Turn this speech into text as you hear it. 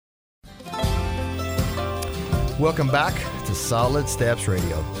Welcome back to Solid Steps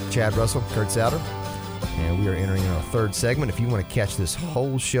Radio. Chad Russell, Kurt Souter, and we are entering our third segment. If you want to catch this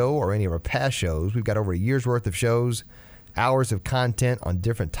whole show or any of our past shows, we've got over a year's worth of shows, hours of content on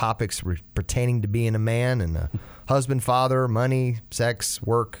different topics pertaining to being a man and a husband, father, money, sex,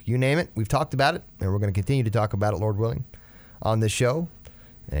 work, you name it. We've talked about it, and we're going to continue to talk about it, Lord willing, on this show.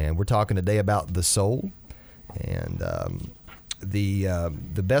 And we're talking today about the soul. And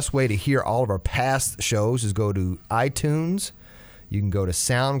the best way to hear all of our past shows is go to iTunes. You can go to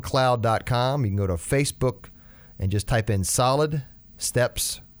SoundCloud.com. You can go to Facebook and just type in Solid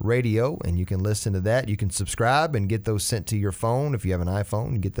Steps Radio, and you can listen to that. You can subscribe and get those sent to your phone. If you have an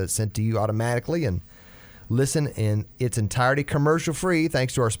iPhone, you get that sent to you automatically and listen in its entirety commercial-free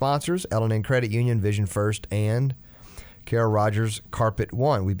thanks to our sponsors, L&N Credit Union, Vision First, and Carol Rogers Carpet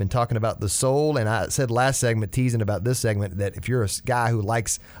One. We've been talking about the soul, and I said last segment, teasing about this segment, that if you're a guy who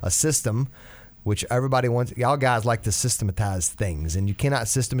likes a system, which everybody wants, y'all guys like to systematize things, and you cannot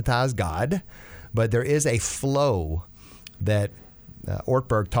systematize God, but there is a flow that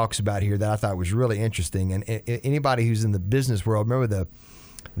Ortberg talks about here that I thought was really interesting. And anybody who's in the business world, remember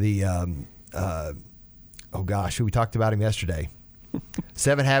oh gosh, who we talked about him yesterday?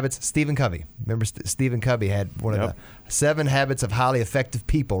 7 Habits, Stephen Covey. Remember Stephen Covey had one of the 7 Habits of Highly Effective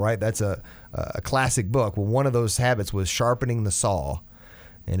People, right? That's a classic book. Well, one of those habits was sharpening the saw.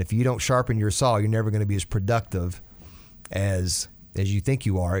 And if you don't sharpen your saw, you're never going to be as productive as you think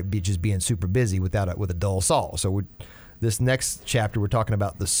you are. It'd be just being super busy with a dull saw. So this next chapter, we're talking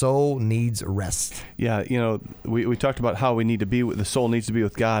about the soul needs rest. Yeah, we talked about how we need to be, the soul needs to be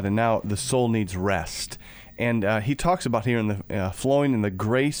with God, and now the soul needs rest. And he talks about here in the flowing in the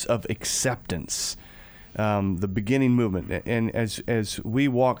grace of acceptance, the beginning movement. And as we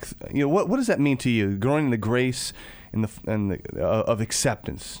walk, what does that mean to you? Growing in the grace of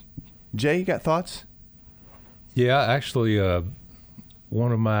acceptance. Jay, you got thoughts? Yeah, actually,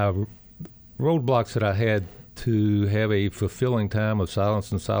 one of my roadblocks that I had to have a fulfilling time of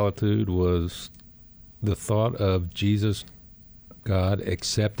silence and solitude was the thought of Jesus, God,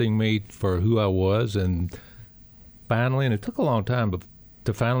 accepting me for who I was, and finally, and it took a long time, but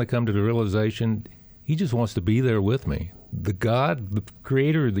to finally come to the realization, he just wants to be there with me. The God, the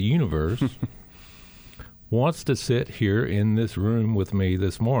creator of the universe, wants to sit here in this room with me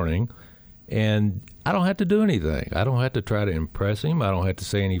this morning, and I don't have to do anything. I don't have to try to impress him. I don't have to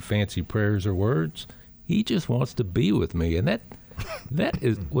say any fancy prayers or words. He just wants to be with me, and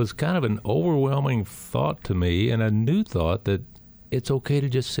was kind of an overwhelming thought to me, and a new thought that it's okay to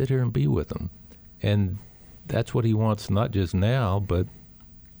just sit here and be with him. And that's what he wants, not just now, but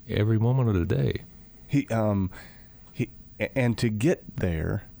every moment of the day. And to get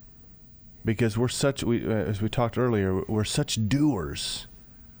there, because as we talked earlier, we're such doers,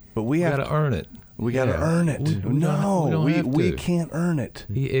 but we have to earn it. We got to earn it. We can't earn it.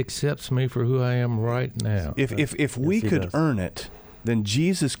 He accepts me for who I am right now. If we could earn it, then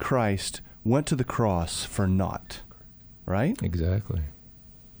Jesus Christ went to the cross for naught, right? Exactly.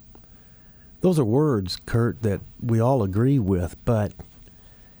 Those are words, Kurt, that we all agree with, but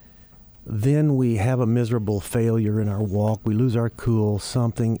then we have a miserable failure in our walk. We lose our cool,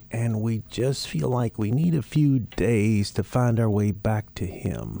 something, and we just feel like we need a few days to find our way back to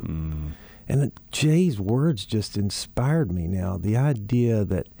him. And Jay's words just inspired me now, the idea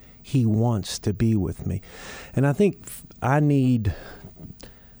that he wants to be with me. And I think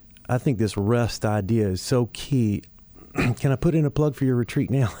this rest idea is so key. Can I put in a plug for your retreat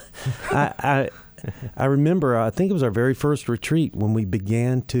now? I remember, I think it was our very first retreat when we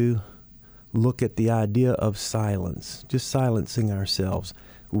began to look at the idea of silence, just silencing ourselves,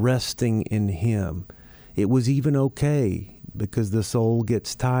 resting in him. It was even okay, because the soul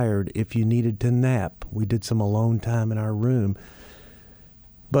gets tired, if you needed to nap. We did some alone time in our room.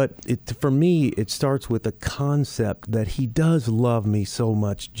 But for me, it starts with the concept that he does love me so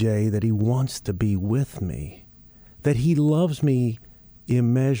much, Jay, that he wants to be with me, that he loves me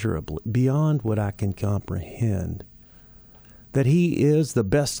immeasurably, beyond what I can comprehend, that he is the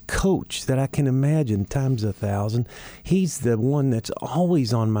best coach that I can imagine times 1,000. He's the one that's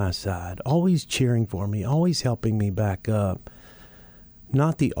always on my side, always cheering for me, always helping me back up.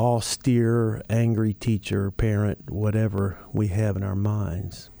 Not the austere, angry teacher, parent, whatever we have in our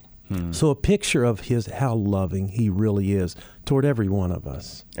minds. So a picture of how loving he really is toward every one of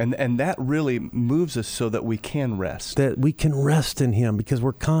us. And that really moves us so that we can rest. That we can rest in him because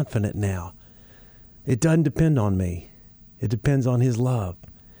we're confident now. It doesn't depend on me. It depends on his love.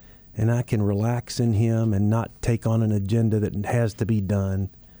 And I can relax in him and not take on an agenda that has to be done.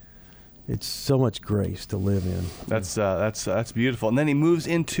 It's so much grace to live in. That's beautiful. And then he moves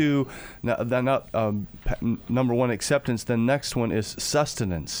into number one, acceptance. The next one is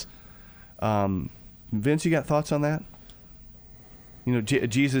sustenance. Vince, you got thoughts on that? You know,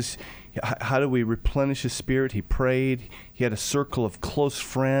 Jesus, how do we replenish his spirit? He prayed. He had a circle of close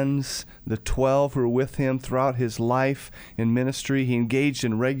friends, the 12 who were with him throughout his life and ministry. He engaged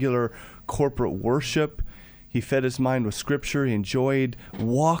in regular corporate worship. He fed his mind with Scripture. He enjoyed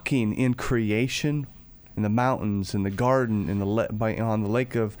walking in creation, in the mountains, in the garden, on the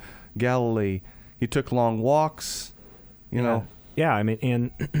Lake of Galilee. He took long walks, you know. Yeah, I mean,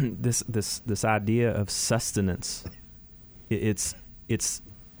 and this idea of sustenance, it's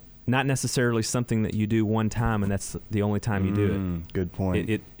not necessarily something that you do one time and that's the only time you do it. Good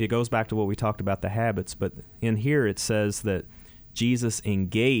point. It goes back to what we talked about, the habits, but in here it says that Jesus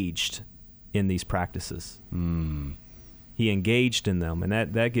engaged in these practices. He engaged in them,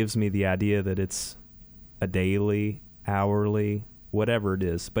 and that gives me the idea that it's a daily, hourly, whatever it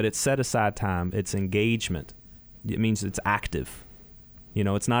is, but it's set aside time. It's engagement. It means it's active. You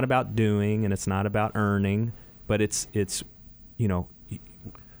know, it's not about doing and it's not about earning, but it's you know,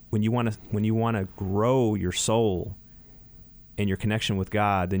 when you want to grow your soul and your connection with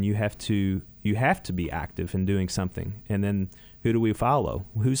God, then you have to be active in doing something. And then who do we follow?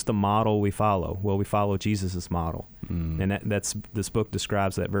 Who's the model we follow? Well, we follow Jesus' model. And that's this book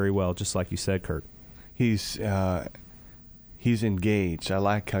describes that very well, just like you said, Kurt. He's engaged. I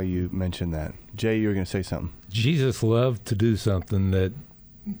like how you mentioned that. Jay, you were going to say something. Jesus loved to do something that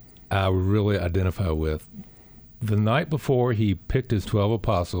I really identify with. The night before he picked his 12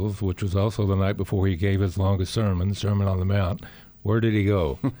 apostles, which was also the night before he gave his longest sermon, Sermon on the Mount, where did he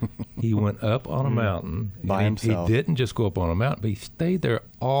go? He went up on a mountain. By himself. He didn't just go up on a mountain, but he stayed there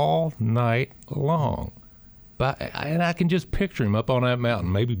all night long. And I can just picture him up on that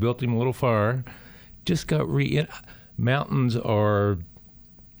mountain. Maybe built him a little fire. Just got mountains are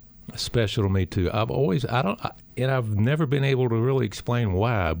special to me too. I've never been able to really explain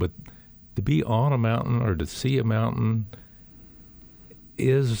why, but to be on a mountain or to see a mountain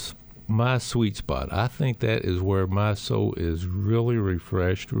is my sweet spot. I think that is where my soul is really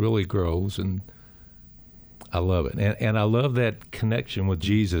refreshed, really grows, and I love it. And I love that connection with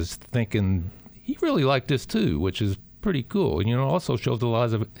Jesus, thinking he really liked this too, which is pretty cool. And, you know, also shows a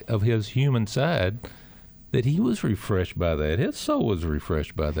lot of his human side, that he was refreshed by that. His soul was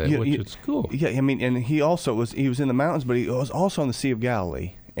refreshed by that, which is cool. Yeah, I mean, and he was in the mountains, but he was also on the Sea of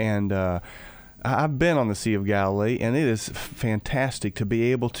Galilee. And I've been on the Sea of Galilee, and it is fantastic to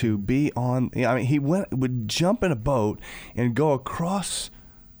be able to be on. I mean, he would jump in a boat and go across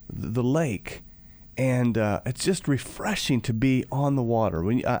the lake, and it's just refreshing to be on the water.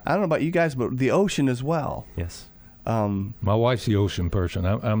 I don't know about you guys, but the ocean as well. Yes. My wife's the ocean person.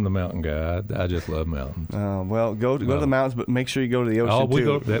 I'm the mountain guy. I just love mountains. Well, go to the mountains, but make sure you go to the ocean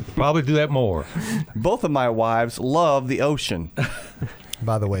too. Probably do that more. Both of my wives love the ocean.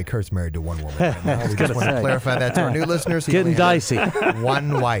 By the way, Kurt's married to one woman right now. We just want to clarify that to our new listeners. He Getting dicey.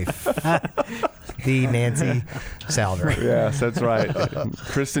 One wife, the Nancy Salder. Yes, that's right.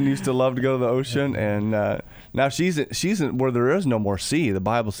 Kristen used to love to go to the ocean, and now she's in where there is no more sea. The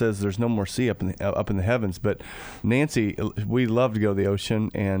Bible says there's no more sea up in the heavens. But Nancy, we love to go to the ocean,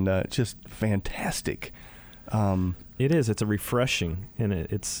 and it's just fantastic. It is. It's a refreshing, and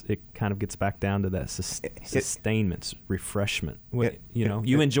it kind of gets back down to that sustainment, refreshment.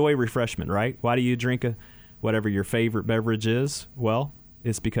 You enjoy refreshment, right? Why do you drink whatever your favorite beverage is? Well,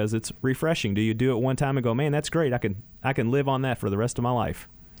 it's because it's refreshing. Do you do it one time and go, man, that's great. I can live on that for the rest of my life.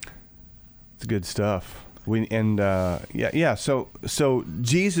 It's good stuff. So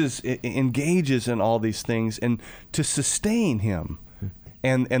Jesus engages in all these things, and to sustain him,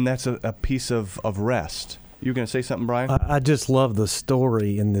 and that's a piece of rest. You were going to say something, Brian? I just love the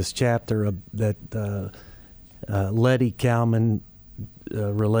story in this chapter that Letty Kalman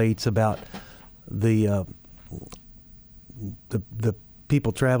relates about the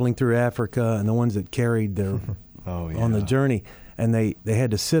people traveling through Africa and the ones that carried their on the journey, and they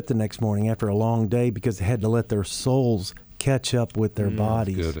had to sit the next morning after a long day because they had to let their souls catch up with their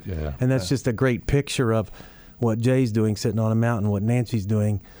bodies. Good, yeah. And that's just a great picture of what Jay's doing sitting on a mountain, what Nancy's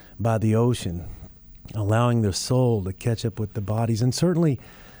doing by the ocean, allowing their soul to catch up with the bodies. And certainly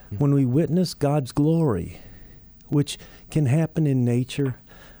when we witness God's glory, which can happen in nature.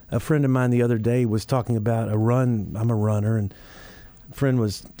 A friend of mine the other day was talking about a run. I'm a runner, and a friend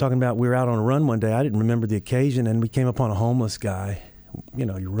was talking about we were out on a run one day. I didn't remember the occasion, and we came upon a homeless guy. You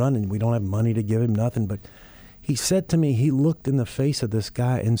know, you're running. We don't have money to give him, nothing. But he said to me he looked in the face of this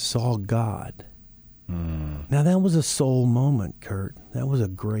guy and saw God. Now, that was a soul moment, Kurt. That was a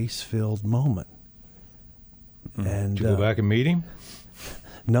grace-filled moment. And Did you go back and meet him?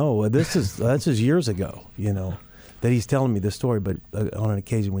 no, this is years ago, that he's telling me this story, but on an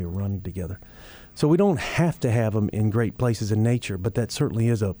occasion we were running together. So we don't have to have them in great places in nature, but that certainly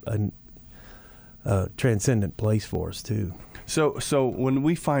is a transcendent place for us, too. So when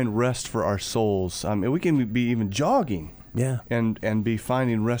we find rest for our souls, we can be even jogging. Yeah. And be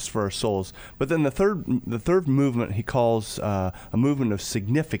finding rest for our souls. But then the third movement he calls a movement of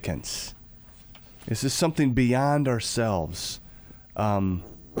significance. This is something beyond ourselves.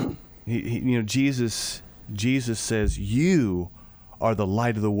 Jesus says, "You are the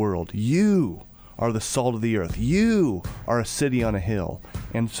light of the world. You are the salt of the earth. You are a city on a hill."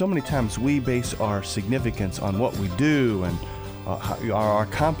 And so many times we base our significance on what we do and our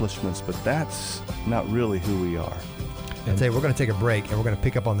accomplishments, but that's not really who we are. And today we're going to take a break, and we're going to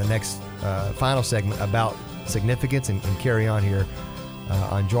pick up on the next final segment about significance and carry on here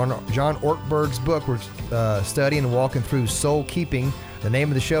on John Ortberg's book. We're studying and walking through Soul Keeping. The name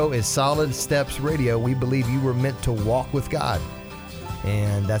of the show is Solid Steps Radio. We believe you were meant to walk with God,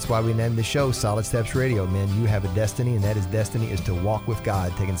 and that's why we named the show Solid Steps Radio. Man, you have a destiny, and that destiny is to walk with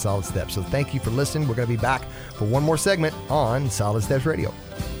God, taking solid steps. So thank you for listening. We're going to be back for one more segment on Solid Steps Radio.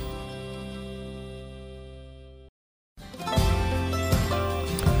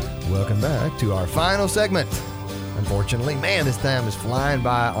 Welcome back to our final segment. Unfortunately, man, this time is flying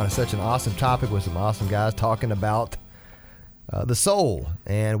by on such an awesome topic with some awesome guys talking about the soul.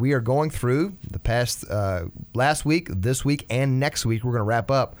 And we are going through the past last week, this week, and next week. We're going to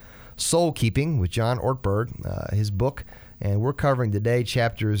wrap up Soul Keeping with John Ortberg, his book. And we're covering today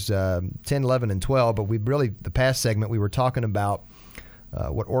chapters 10, 11, and 12. But the past segment, we were talking about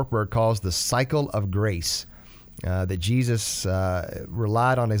what Ortberg calls the cycle of grace. That Jesus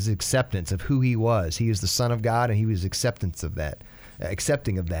relied on his acceptance of who he was. He is the Son of God, and he was accepting of that.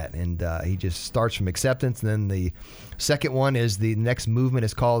 And he just starts from acceptance. And then the second one is the next movement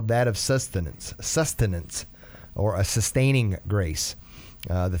is called that of sustenance, or a sustaining grace.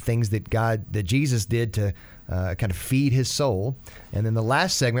 The things that Jesus did to kind of feed his soul. And then the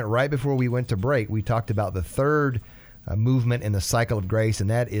last segment, right before we went to break, we talked about the third movement in the cycle of grace, and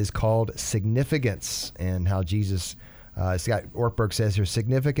that is called significance, and how Jesus, Scott Ortberg says here,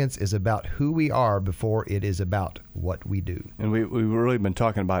 significance is about who we are before it is about what we do. And we've really been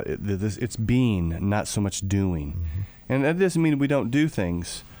talking about it's being, not so much doing. Mm-hmm. And that doesn't mean we don't do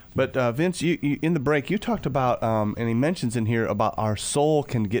things. But Vince, you in the break, you talked about, and he mentions in here about our soul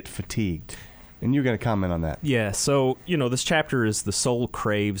can get fatigued. And you're going to comment on that. Yeah, so, this chapter is the soul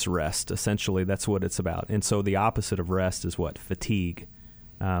craves rest. Essentially, that's what it's about. And so the opposite of rest is what? Fatigue.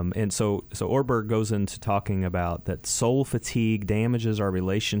 And so Ortberg goes into talking about that soul fatigue damages our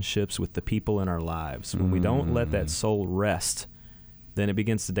relationships with the people in our lives. When we don't let that soul rest, then it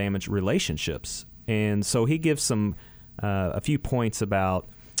begins to damage relationships. And so he gives a few points about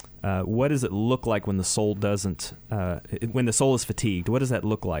what does it look like when the soul when the soul is fatigued? What does that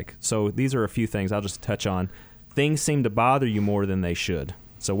look like? So these are a few things I'll just touch on. Things seem to bother you more than they should.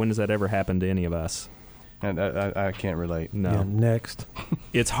 So when does that ever happen to any of us? And I can't relate. No. Yeah, next.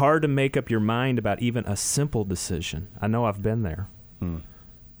 It's hard to make up your mind about even a simple decision. I know I've been there.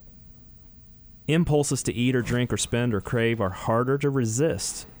 Impulses to eat or drink or spend or crave are harder to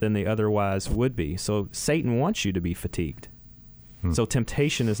resist than they otherwise would be. So Satan wants you to be fatigued. So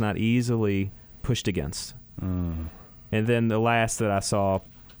temptation is not easily pushed against. And then the last that I saw,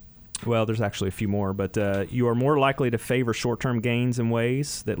 well, there's actually a few more, but you are more likely to favor short-term gains in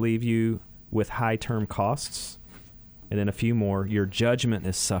ways that leave you with high-term costs. And then a few more, your judgment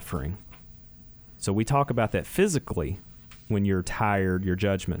is suffering. So we talk about that physically when you're tired, your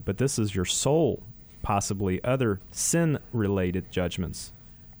judgment, but this is your soul, possibly other sin-related judgments.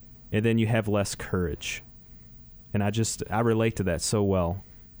 And then you have less courage. And I relate to that so well.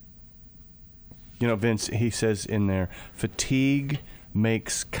 Vince, he says in there, fatigue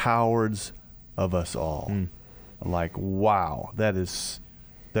makes cowards of us all. I'm like, wow, that is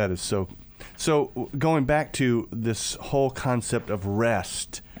so. So going back to this whole concept of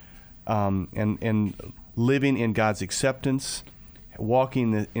rest, and living in God's acceptance,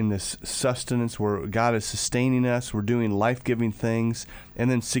 walking in this sustenance where God is sustaining us, we're doing life-giving things,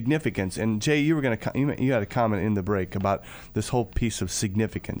 and then significance. And Jay, you had a comment in the break about this whole piece of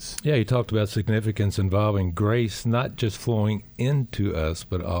significance. Yeah, he talked about significance involving grace not just flowing into us,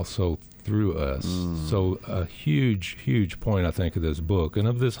 but also through us. So a huge, huge point, I think, of this book and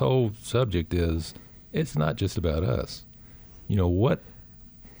of this whole subject is it's not just about us. What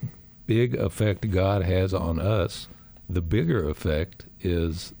big effect God has on us, the bigger effect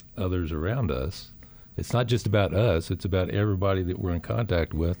is others around us. It's not just about us. It's about everybody that we're in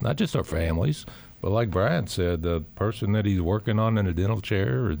contact with, not just our families, but like Brian said, the person that he's working on in a dental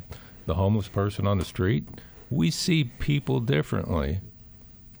chair or the homeless person on the street. We see people differently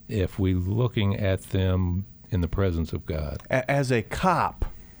if we're looking at them in the presence of God. As a cop,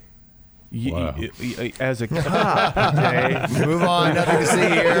 Wow. as a cop, okay? Move on. Nothing to see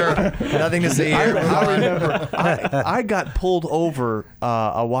here. Nothing to see here. Move I on. remember I got pulled over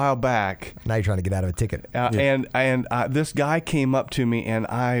a while back, Now you're trying to get out of a ticket. and this guy came up to me, and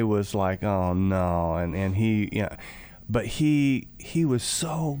I was like, "Oh no!" And he, but he was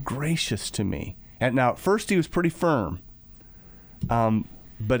so gracious to me. And now at first he was pretty firm,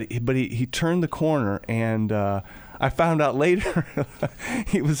 but he turned the corner, and I found out later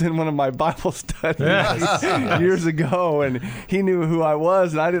he was in one of my Bible studies years ago, and he knew who I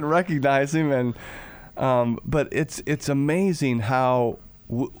was, and I didn't recognize him. And but it's amazing how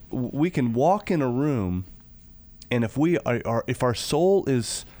we can walk in a room, and if our soul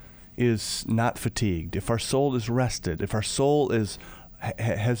is not fatigued, if our soul is rested, if our soul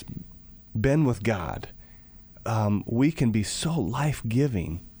has been with God, we can be so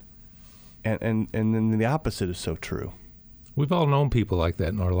life-giving. And then the opposite is so true. We've all known people like that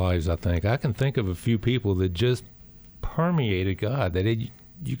in our lives, I think. I can think of a few people that just permeated God, that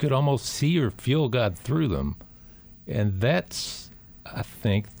you could almost see or feel God through them. And that's, I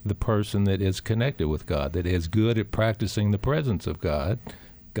think, the person that is connected with God, that is good at practicing the presence of God.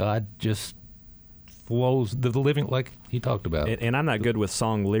 God just flows, the living, like he talked about. And I'm not good with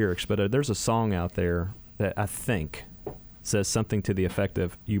song lyrics, but there's a song out there that I think says something to the effect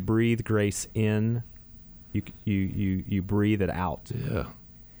of, you breathe grace in, you breathe it out. Yeah.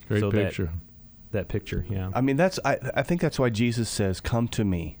 Great So picture. That picture, yeah. I mean, I think that's why Jesus says, "Come to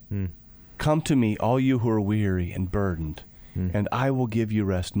me. Come to me, all you who are weary and burdened, and I will give you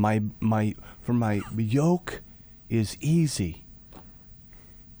rest. For my yoke is easy,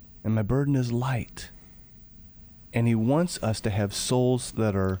 and my burden is light." And he wants us to have souls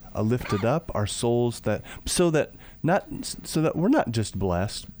that are lifted up, our souls so that we're not just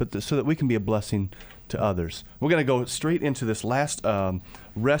blessed, but so that we can be a blessing to others. We're going to go straight into this last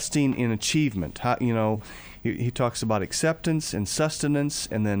resting in achievement. How, he talks about acceptance and sustenance,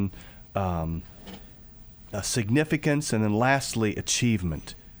 and then significance, and then lastly,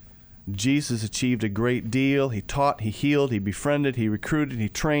 achievement. Jesus achieved a great deal. He taught, he healed, he befriended, he recruited, he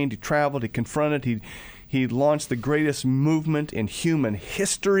trained, he traveled, he confronted, he launched the greatest movement in human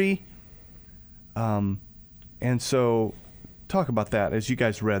history. And so, talk about that as you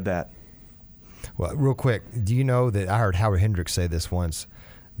guys read that. Well, real quick, do you know that I heard Howard Hendricks say this once,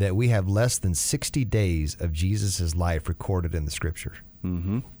 that we have less than 60 days of Jesus' life recorded in the Scriptures?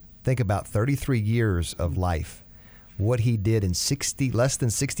 Mm-hmm. Think about 33 years of life, what he did in less than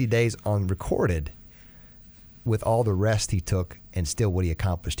 60 days on recorded, with all the rest he took and still what he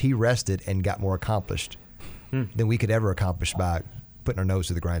accomplished. He rested and got more accomplished than we could ever accomplish by putting our nose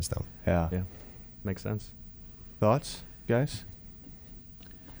to the grindstone. Yeah. Makes sense. Thoughts, guys?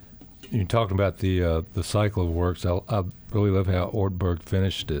 You're talking about the cycle of works. I really love how Ortberg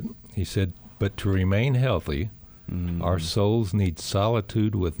finished it. He said, "But to remain healthy, our souls need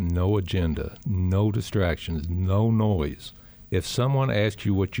solitude with no agenda, no distractions, no noise. If someone asks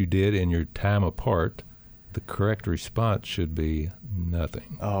you what you did in your time apart, the correct response should be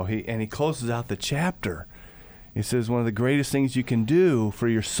nothing." Oh, he closes out the chapter. He says one of the greatest things you can do for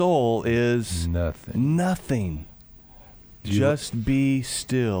your soul is nothing. Just be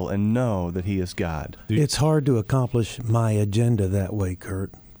still and know that he is God. It's hard to accomplish my agenda that way,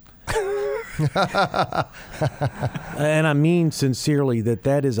 Kurt. And I mean sincerely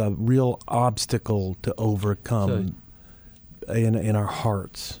that is a real obstacle to overcome in our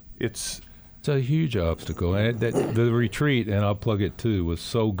hearts. It's a huge obstacle. And the retreat, and I'll plug it too, was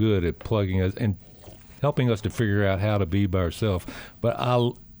so good at plugging us and helping us to figure out how to be by ourselves. But I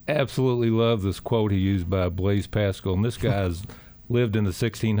absolutely love this quote he used by Blaise Pascal. And this guy's lived in the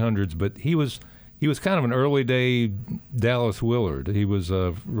 1600s, but he was kind of an early day Dallas Willard. He was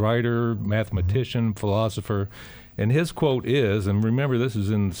a writer, mathematician, philosopher. And his quote is, and remember this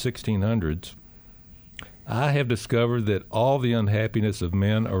is in the 1600s, "I have discovered that all the unhappiness of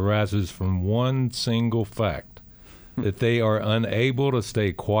men arises from one single fact, that they are unable to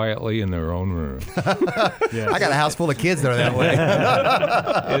stay quietly in their own room." I got a house full of kids that are that way.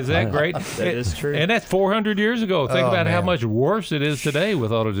 Is that great? That is true. And that's 400 years ago. Think about how man. much worse it is today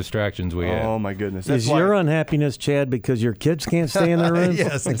with all the distractions we have. Oh my goodness. Is your unhappiness, Chad, because your kids can't stay in their rooms?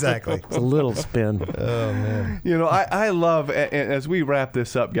 Yes, exactly. It's a little spin. Oh, man. I love, as we wrap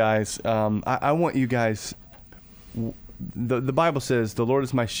this up, guys, I want you guys, the Bible says, "The Lord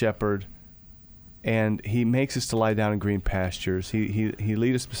is my shepherd, and He makes us to lie down in green pastures. He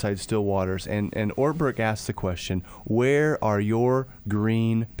leads us beside still waters. And Ortberg asks the question, where are your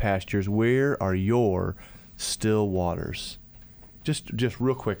green pastures? Where are your still waters? Just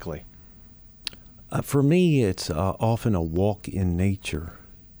real quickly. For me, it's often a walk in nature.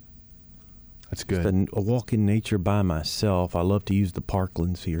 That's good. Just a walk in nature by myself. I love to use the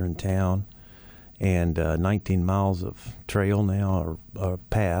parklands here in town, and 19 miles of trail now, or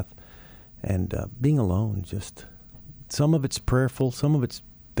path, and being alone. Just some of it's prayerful, some of it's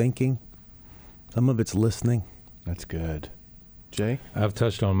thinking, some of it's listening. That's good. Jay? I've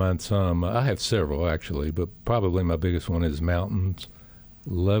touched on mine some. I have several, actually, but probably my biggest one is mountains.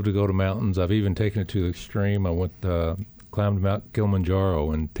 Love to go to mountains. I've even taken it to the extreme. I went climbed Mount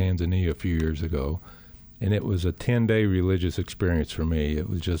Kilimanjaro in Tanzania a few years ago, and it was a 10-day religious experience for me. It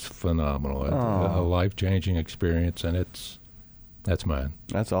was just phenomenal, a life-changing experience, and that's mine.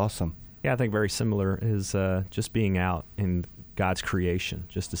 That's awesome. Yeah, I think very similar is just being out in God's creation,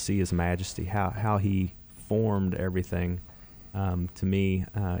 just to see His majesty, how He formed everything. To me,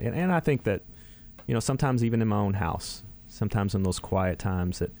 and I think that, sometimes even in my own house, sometimes in those quiet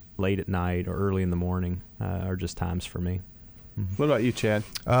times late at night or early in the morning are just times for me. What about you, Chad?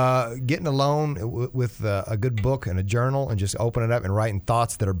 Getting alone with a good book and a journal and just open it up and writing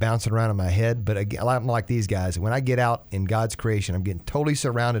thoughts that are bouncing around in my head. But again, I'm like these guys. When I get out in God's creation, I'm getting totally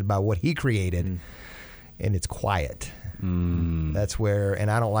surrounded by what He created, and it's quiet. That's where,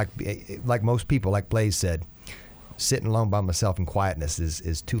 and I don't like most people, like Blaze said, sitting alone by myself in quietness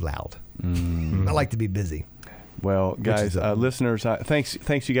is too loud. I like to be busy. Well, guys, listeners,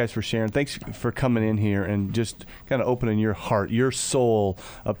 thanks you guys for sharing. Thanks for coming in here and just kind of opening your heart, your soul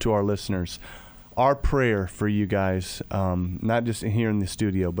up to our listeners. Our prayer for you guys, not just here in the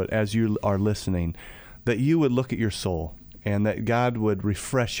studio, but as you are listening, that you would look at your soul and that God would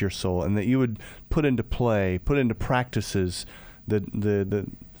refresh your soul and that you would put into practices the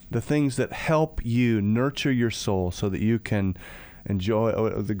things that help you nurture your soul so that you can enjoy.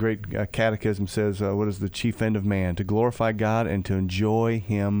 The great catechism says, what is the chief end of man? To glorify God and to enjoy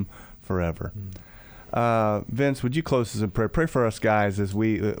Him forever. Vince, would you close us in prayer? Pray for us guys as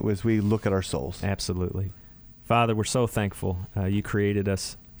we look at our souls. Absolutely. Father, we're so thankful. You created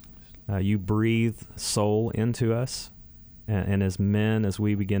us. You breathed soul into us. And as men, as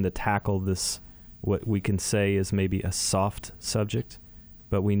we begin to tackle this, what we can say is maybe a soft subject,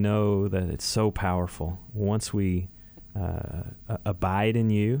 but we know that it's so powerful. Once we abide in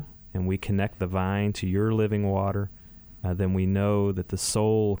you and we connect the vine to your living water, then we know that the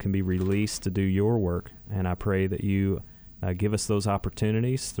soul can be released to do your work. And I pray that you give us those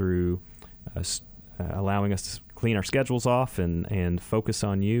opportunities through allowing us to clean our schedules off and focus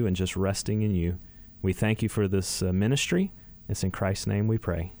on you and just resting in you. We thank you for this ministry. It's in Christ's name we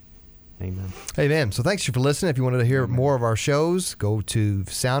pray. Amen. Amen. So thanks for listening. If you wanted to hear more of our shows, go to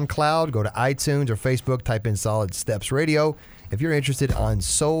SoundCloud, go to iTunes or Facebook, type in Solid Steps Radio. If you're interested on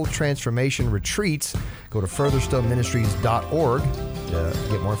soul transformation retreats, go to furtherstillministries.org to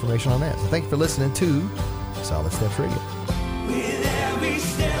get more information on that. So thank you for listening to Solid Steps Radio. With every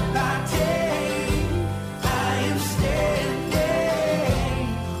step I take.